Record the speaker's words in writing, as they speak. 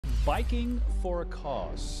Biking for a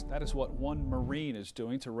cause. That is what one Marine is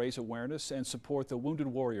doing to raise awareness and support the Wounded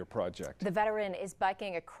Warrior Project. The veteran is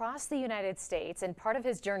biking across the United States, and part of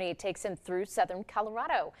his journey takes him through southern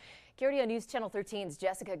Colorado. KRDO News Channel 13's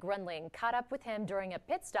Jessica Grunling caught up with him during a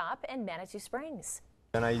pit stop in Manitou Springs.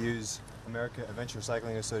 And I use American Adventure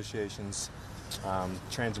Cycling Association's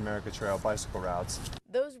Trans-America Trail bicycle routes.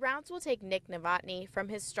 Those routes will take Nick Novotny from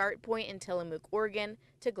his start point in Tillamook, Oregon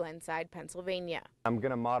to Glenside, Pennsylvania. I'm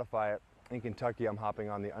going to modify it. In Kentucky, I'm hopping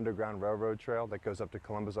on the Underground Railroad Trail that goes up to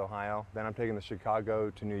Columbus, Ohio. Then I'm taking the Chicago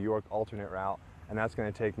to New York alternate route, and that's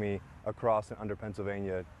going to take me across and under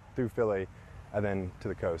Pennsylvania through Philly and then to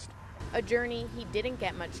the coast. A journey he didn't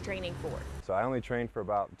get much training for. So I only trained for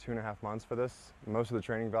about 2.5 months for this. Most of the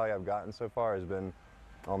training value I've gotten so far has been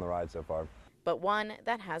on the ride so far. But one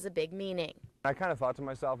that has a big meaning. I kind of thought to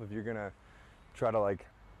myself, if you're going to try to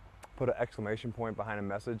put an exclamation point behind a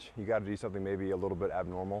message, you got to do something maybe a little bit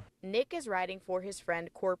abnormal. Nick is riding for his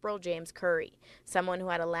friend Corporal James Curry, someone who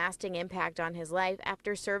had a lasting impact on his life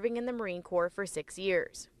after serving in the Marine Corps for 6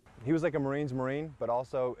 years. He was like a Marine's Marine, but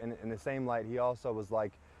also in the same light, he also was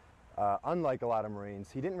unlike a lot of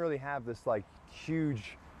Marines, he didn't really have this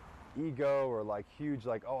huge ego or huge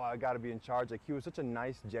oh, I got to be in charge. He was such a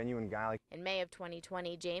nice, genuine guy. In May of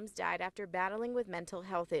 2020, James died after battling with mental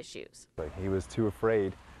health issues. He was too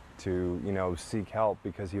afraid to, seek help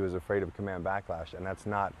because he was afraid of command backlash, and that's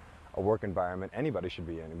not a work environment anybody should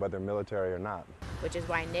be in, whether military or not. Which is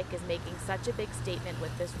why Nick is making such a big statement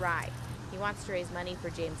with this ride. He wants to raise money for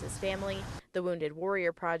James's family, the Wounded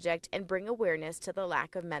Warrior Project, and bring awareness to the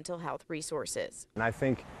lack of mental health resources. And I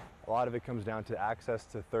think a lot of it comes down to access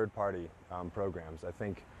to third-party programs. I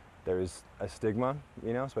think there's a stigma,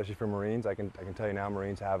 especially for Marines. I can tell you now,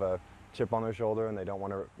 Marines have a chip on their shoulder and they don't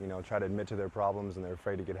want to, try to admit to their problems, and they're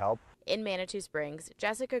afraid to get help. In Manitou Springs,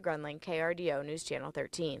 Jessica Grunling, KRDO News Channel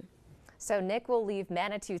 13. So Nick will leave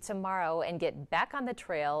Manitou tomorrow and get back on the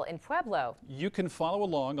trail in Pueblo. You can follow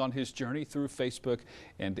along on his journey through Facebook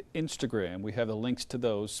and Instagram. We have the links to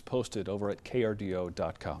those posted over at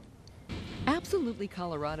krdo.com. Absolutely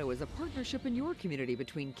Colorado is a partnership in your community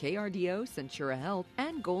between KRDO, Centura Health,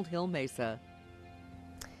 and Gold Hill Mesa.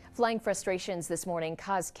 Flying frustrations this morning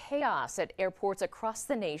caused chaos at airports across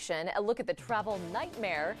the nation. A look at the travel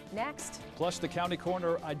nightmare next. Plus, the county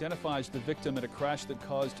coroner identifies the victim in a crash that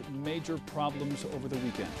caused major problems over the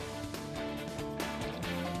weekend.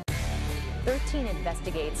 13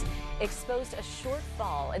 Investigates exposed a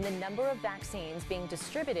shortfall in the number of vaccines being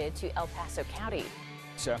distributed to El Paso County.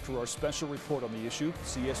 After our special report on the issue,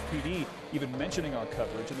 CSPD even mentioning our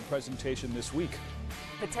coverage in the presentation this week.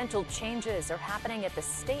 Potential changes are happening at the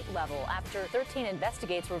state level after 13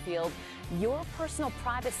 Investigates revealed your personal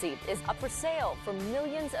privacy is up for sale for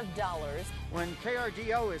millions of dollars. When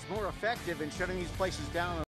KRDO is more effective in shutting these places down